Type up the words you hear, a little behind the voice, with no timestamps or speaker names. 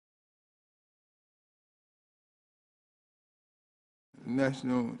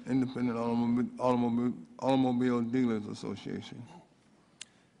National Independent Automobile Dealers Association.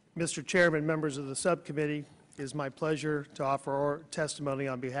 Mr. Chairman, members of the subcommittee, it is my pleasure to offer testimony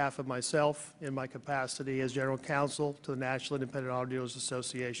on behalf of myself in my capacity as General Counsel to the National Independent Auto Dealers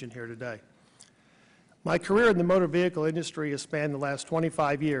Association here today. My career in the motor vehicle industry has spanned the last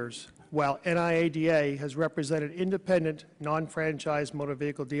 25 years, while NIADA has represented independent, non-franchised motor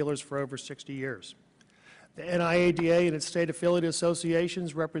vehicle dealers for over 60 years. The NIADA and its state affiliate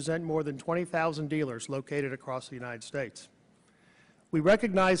associations represent more than 20,000 dealers located across the United States. We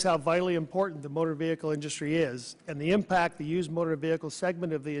recognize how vitally important the motor vehicle industry is and the impact the used motor vehicle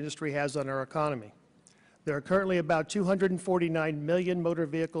segment of the industry has on our economy. There are currently about 249 million motor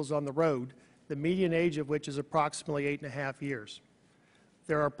vehicles on the road, the median age of which is approximately 8.5 years.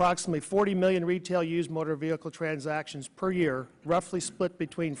 There are approximately 40 million retail used motor vehicle transactions per year, roughly split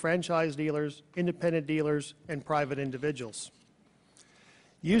between franchise dealers, independent dealers, and private individuals.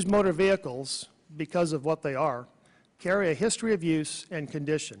 Used motor vehicles, because of what they are, carry a history of use and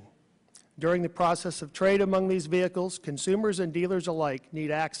condition. During the process of trade among these vehicles, consumers and dealers alike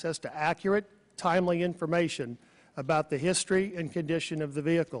need access to accurate, timely information about the history and condition of the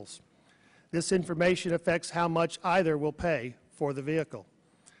vehicles. This information affects how much either will pay for the vehicle.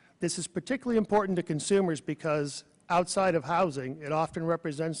 This is particularly important to consumers because outside of housing, it often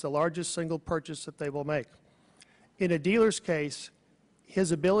represents the largest single purchase that they will make. In a dealer's case,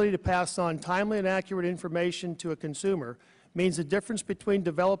 his ability to pass on timely and accurate information to a consumer means the difference between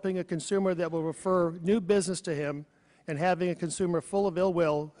developing a consumer that will refer new business to him and having a consumer full of ill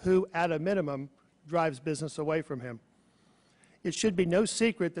will who, at a minimum, drives business away from him. It should be no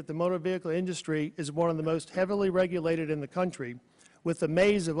secret that the motor vehicle industry is one of the most heavily regulated in the country, with a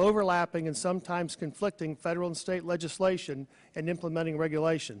maze of overlapping and sometimes conflicting federal and state legislation and implementing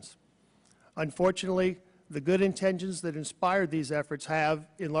regulations. Unfortunately, the good intentions that inspired these efforts have,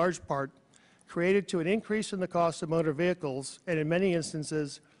 in large part, created to an increase in the cost of motor vehicles and, in many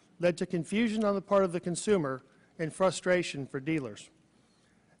instances, led to confusion on the part of the consumer and frustration for dealers.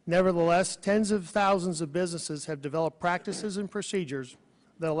 Nevertheless, tens of thousands of businesses have developed practices and procedures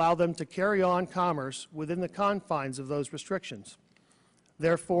that allow them to carry on commerce within the confines of those restrictions.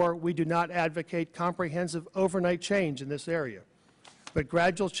 Therefore, we do not advocate comprehensive overnight change in this area, but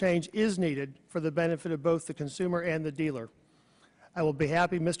gradual change is needed for the benefit of both the consumer and the dealer. I will be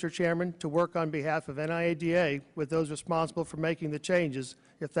happy, Mr. Chairman, to work on behalf of NIADA with those responsible for making the changes,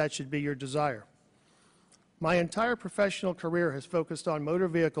 if that should be your desire. My entire professional career has focused on motor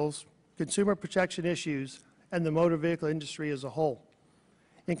vehicles, consumer protection issues, and the motor vehicle industry as a whole.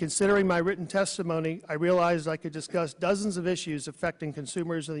 In considering my written testimony, I realized I could discuss dozens of issues affecting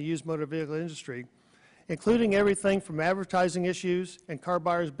consumers in the used motor vehicle industry, including everything from advertising issues and car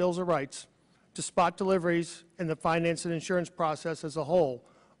buyers' bills of rights to spot deliveries and the finance and insurance process as a whole,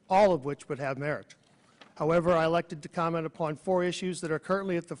 all of which would have merit. However, I elected to comment upon 4 issues that are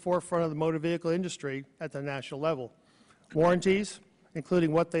currently at the forefront of the motor vehicle industry at the national level: warranties,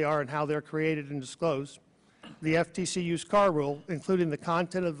 including what they are and how they're created and disclosed; the FTC used car rule, including the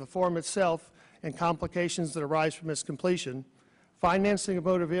content of the form itself and complications that arise from its completion; financing of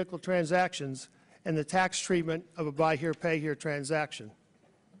motor vehicle transactions; and the tax treatment of a buy here, pay here transaction.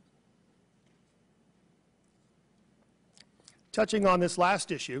 Touching on this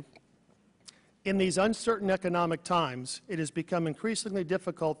last issue, in these uncertain economic times, it has become increasingly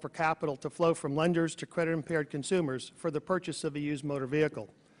difficult for capital to flow from lenders to credit-impaired consumers for the purchase of a used motor vehicle.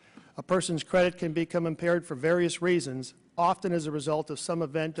 A person's credit can become impaired for various reasons, often as a result of some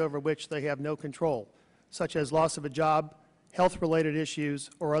event over which they have no control, such as loss of a job, health-related issues,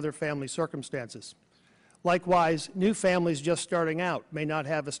 or other family circumstances. Likewise, new families just starting out may not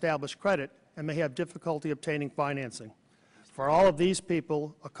have established credit and may have difficulty obtaining financing. For all of these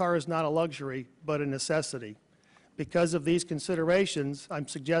people, a car is not a luxury, but a necessity. Because of these considerations, I'm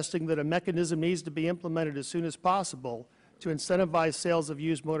suggesting that a mechanism needs to be implemented as soon as possible to incentivize sales of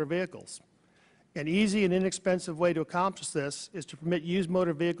used motor vehicles. An easy and inexpensive way to accomplish this is to permit used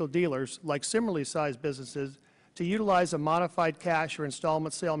motor vehicle dealers, like similarly sized businesses, to utilize a modified cash or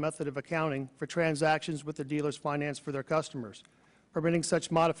installment sale method of accounting for transactions with the dealer's finance for their customers. Permitting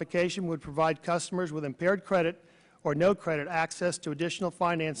such modification would provide customers with impaired credit or no credit access to additional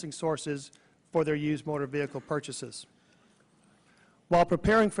financing sources for their used motor vehicle purchases. While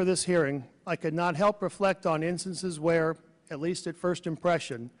preparing for this hearing, I could not help reflect on instances where, at least at first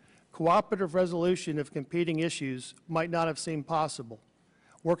impression, cooperative resolution of competing issues might not have seemed possible.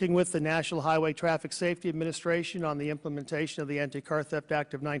 Working with the National Highway Traffic Safety Administration on the implementation of the Anti-Car Theft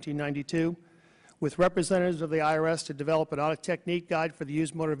Act of 1992, with representatives of the IRS to develop an audit technique guide for the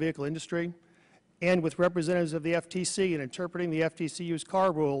used motor vehicle industry, and with representatives of the FTC in interpreting the FTC used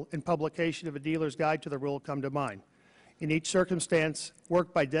car rule and publication of a dealer's guide to the rule come to mind. In each circumstance,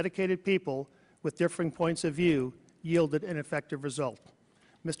 work by dedicated people with differing points of view yielded an effective result.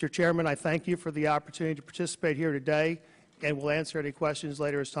 Mr. Chairman, I thank you for the opportunity to participate here today, and will answer any questions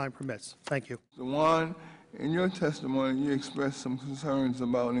later as time permits. Thank you. Mr. Juan, in your testimony, you expressed some concerns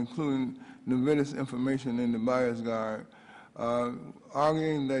about including Novitas information in the buyer's guide,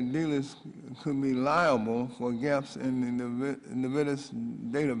 arguing that dealers could be liable for gaps in the Novitas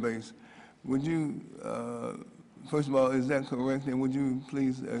database. Would you, first of all, is that correct, and would you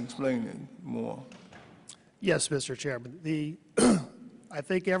please explain it more? Yes, Mr. Chairman. I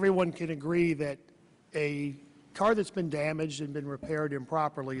think everyone can agree that a car that's been damaged and been repaired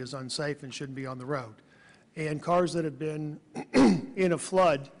improperly is unsafe and shouldn't be on the road. And cars that have been in a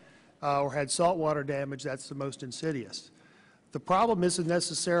flood or had saltwater damage, that's the most insidious. The problem isn't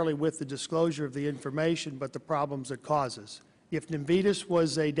necessarily with the disclosure of the information, but the problems it causes. If Novitas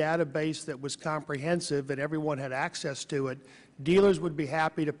was a database that was comprehensive and everyone had access to it, dealers would be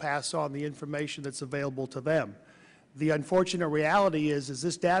happy to pass on the information that's available to them. The unfortunate reality is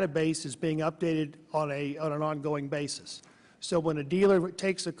this database is being updated on an ongoing basis. So when a dealer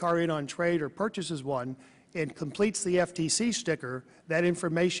takes a car in on trade or purchases one and completes the FTC sticker, that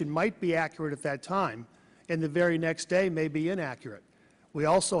information might be accurate at that time, and the very next day may be inaccurate. We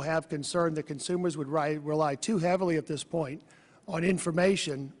also have concern that consumers would rely too heavily at this point on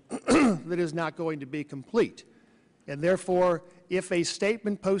information that is not going to be complete. And therefore, if a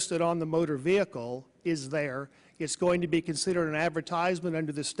statement posted on the motor vehicle is there, it's going to be considered an advertisement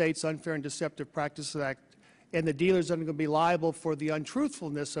under the state's Unfair and Deceptive Practices Act, and the dealers are going to be liable for the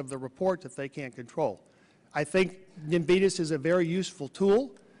untruthfulness of the report that they can't control. I think Novitas is a very useful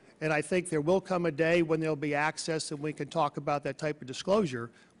tool, and I think there will come a day when there will be access and we can talk about that type of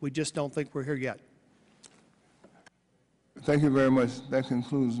disclosure. We just don't think we're here yet. Thank you very much. That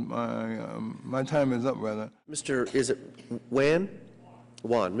concludes my time is up, rather. Is it Juan?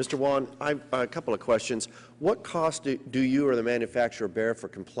 Mr. Juan, I've a couple of questions. What cost do you or the manufacturer bear for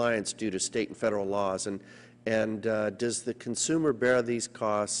compliance due to state and federal laws? And does the consumer bear these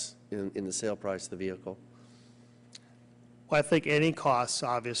costs in the sale price of the vehicle? Well, I think any costs,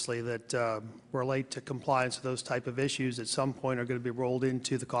 obviously, that relate to compliance with those type of issues at some point are going to be rolled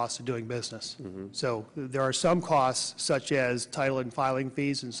into the cost of doing business. Mm-hmm. So there are some costs, such as title and filing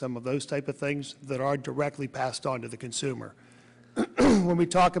fees and some of those type of things, that are directly passed on to the consumer. When we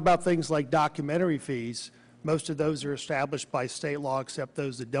talk about things like documentary fees, most of those are established by state law except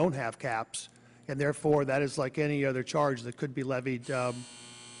those that don't have caps, and therefore that is like any other charge that could be levied.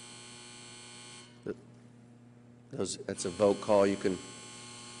 That's a vote call. You can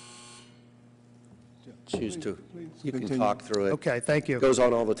choose to. You can talk through it. Okay, thank you. It goes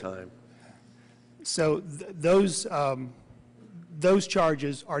on all the time. So those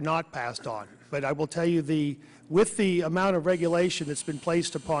charges are not passed on. But I will tell you, with the amount of regulation that's been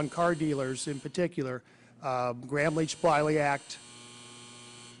placed upon car dealers in particular, Gramm-Leach-Bliley Act,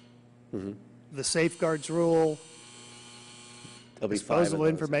 the Safeguards Rule, disposal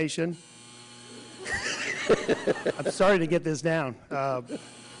information. I'm sorry to get this down.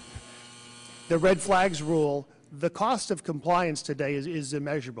 The Red Flags Rule, the cost of compliance today is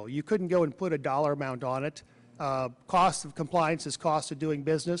immeasurable. You couldn't go and put a dollar amount on it. Cost of compliance is cost of doing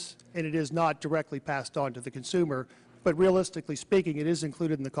business, and it is not directly passed on to the consumer. But realistically speaking, it is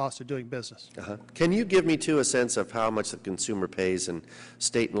included in the cost of doing business. Can you give me, too, a sense of how much the consumer pays in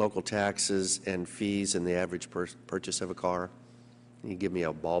state and local taxes and fees in the average purchase of a car? Can you give me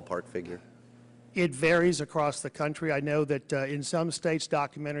a ballpark figure? It varies across the country. I know that in some states,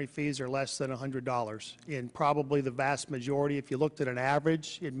 documentary fees are less than $100. In probably the vast majority, if you looked at an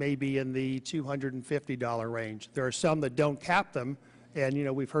average, it may be in the $250 range. There are some that don't cap them,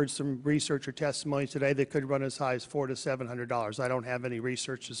 and we've heard some research or testimony today that could run as high as $400 to $700. I don't have any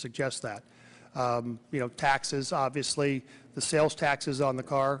research to suggest that. Taxes, obviously, the sales taxes on the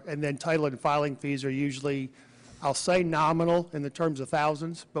car, and then title and filing fees are usually, I'll say nominal in the terms of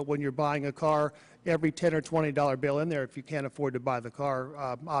thousands, but when you're buying a car, every $10 or $20 bill in there, if you can't afford to buy the car,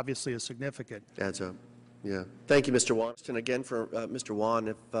 obviously is significant. Adds up. Yeah. Thank you, Mr. Juan. And again, for Mr.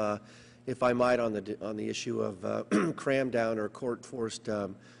 Juan, if I might, on the issue of cram down or court-forced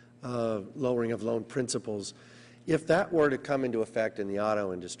lowering of loan principals, if that were to come into effect in the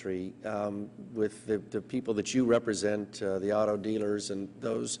auto industry, with the people that you represent, the auto dealers and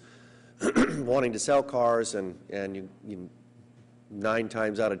those wanting to sell cars, and you 9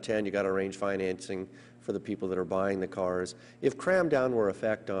 times out of 10 you got to arrange financing for the people that are buying the cars. If cram down were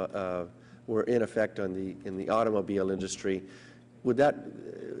in effect in the automobile industry, would that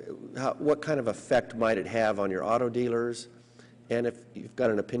what kind of effect might it have on your auto dealers? And if you've got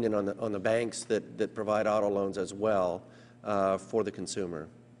an opinion on the banks that provide auto loans as well for the consumer.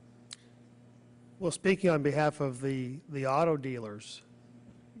 Well, speaking on behalf of the auto dealers,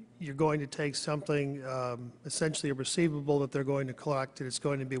 you're going to take something, essentially a receivable that they're going to collect, and it's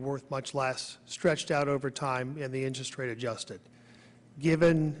going to be worth much less, stretched out over time, and the interest rate adjusted.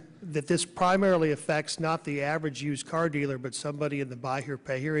 Given that this primarily affects not the average used car dealer, but somebody in the buy here,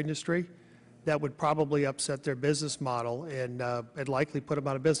 pay here industry, that would probably upset their business model and likely put them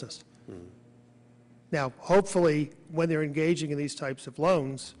out of business. Now, hopefully, when they're engaging in these types of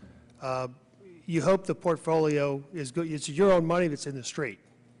loans, you hope the portfolio is good. It's your own money that's in the street.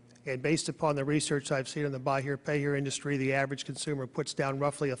 And based upon the research I've seen in the buy here, pay here industry, the average consumer puts down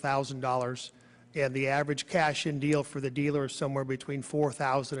roughly $1,000, and the average cash-in deal for the dealer is somewhere between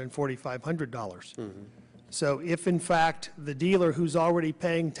 $4,000 and $4,500. So if, in fact, the dealer who's already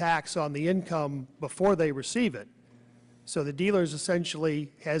paying tax on the income before they receive it, so the dealer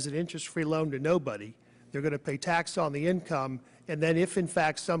essentially has an interest-free loan to nobody, they're going to pay tax on the income, and then if, in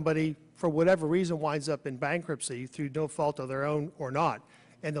fact, somebody, for whatever reason, winds up in bankruptcy through no fault of their own or not,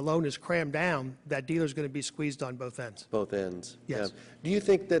 and the loan is crammed down, that dealer's going to be squeezed on both ends. Both ends. Yes. Yeah. Do you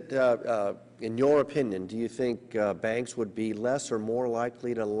think that, in your opinion, do you think banks would be less or more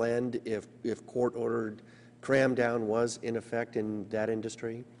likely to lend if court-ordered cram down was in effect in that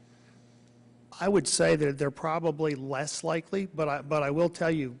industry? I would say that they're probably less likely, but I will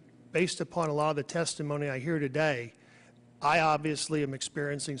tell you, based upon a lot of the testimony I hear today, I obviously am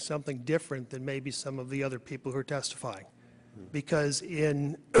experiencing something different than maybe some of the other people who are testifying. Because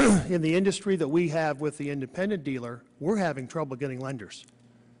in the industry that we have with the independent dealer, we're having trouble getting lenders.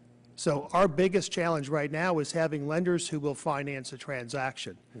 So our biggest challenge right now is having lenders who will finance a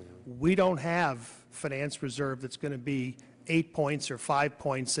transaction. We don't have finance reserve that's going to be 8 points or 5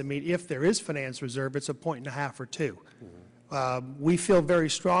 points. I mean, if there is finance reserve, it's 1.5 or 2. We feel very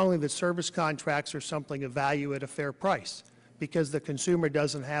strongly that service contracts are something of value at a fair price because the consumer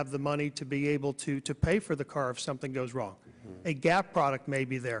doesn't have the money to be able to pay for the car if something goes wrong. A gap product may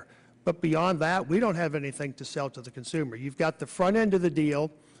be there. But beyond that, we don't have anything to sell to the consumer. You've got the front end of the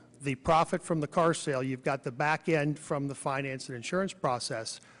deal, the profit from the car sale. You've got the back end from the finance and insurance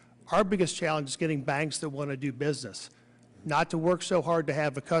process. Our biggest challenge is getting banks that want to do business, not to work so hard to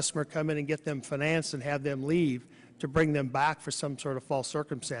have a customer come in and get them financed and have them leave to bring them back for some sort of false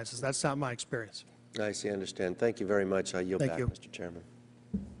circumstances. That's not my experience. I see, I understand. Thank you very much. I yield Thank back, you. Mr. Chairman.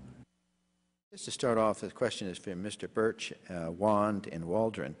 Just to start off, the question is for Mr. Birch, Wand, and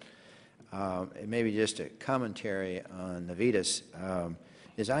Waldron. Maybe just a commentary on Navitas.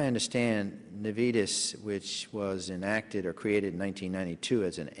 As I understand, Navitas, which was enacted or created in 1992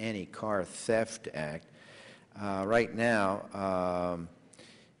 as an anti-car theft act, right now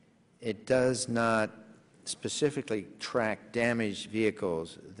it does not specifically track damaged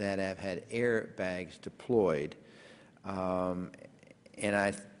vehicles that have had airbags deployed, and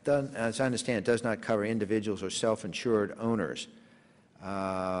as I understand, it does not cover individuals or self-insured owners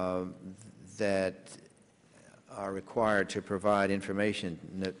that are required to provide information,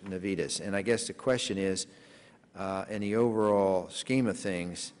 Navitas. And I guess the question is, in the overall scheme of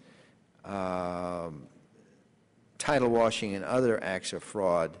things, title washing and other acts of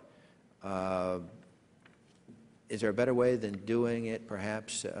fraud, is there a better way than doing it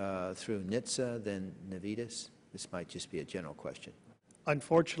perhaps through NHTSA than Navitas? This might just be a general question.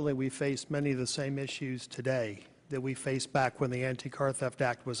 Unfortunately, we face many of the same issues today that we faced back when the Anti-Car Theft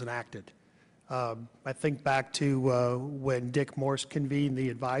Act was enacted. I think back to when Dick Morse convened the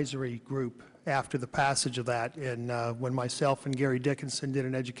advisory group after the passage of that, and when myself and Gary Dickinson did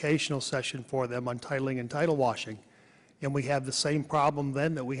an educational session for them on titling and title washing, and we have the same problem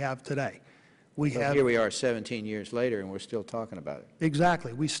then that we have today. Here we are 17 years later, and we're still talking about it.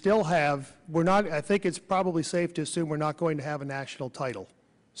 Exactly. We still have, I think it's probably safe to assume we're not going to have a national title.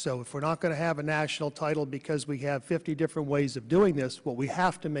 So if we're not going to have a national title because we have 50 different ways of doing this, what we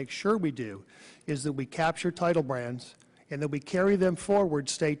have to make sure we do is that we capture title brands and that we carry them forward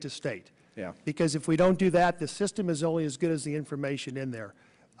state to state. Yeah. Because if we don't do that, the system is only as good as the information in there.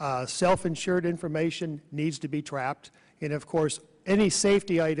 Self-insured information needs to be trapped, and of course, any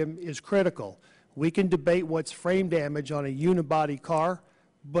safety item is critical. We can debate what's frame damage on a unibody car,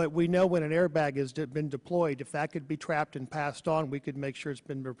 but we know when an airbag has been deployed, if that could be trapped and passed on, we could make sure it's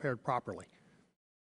been repaired properly.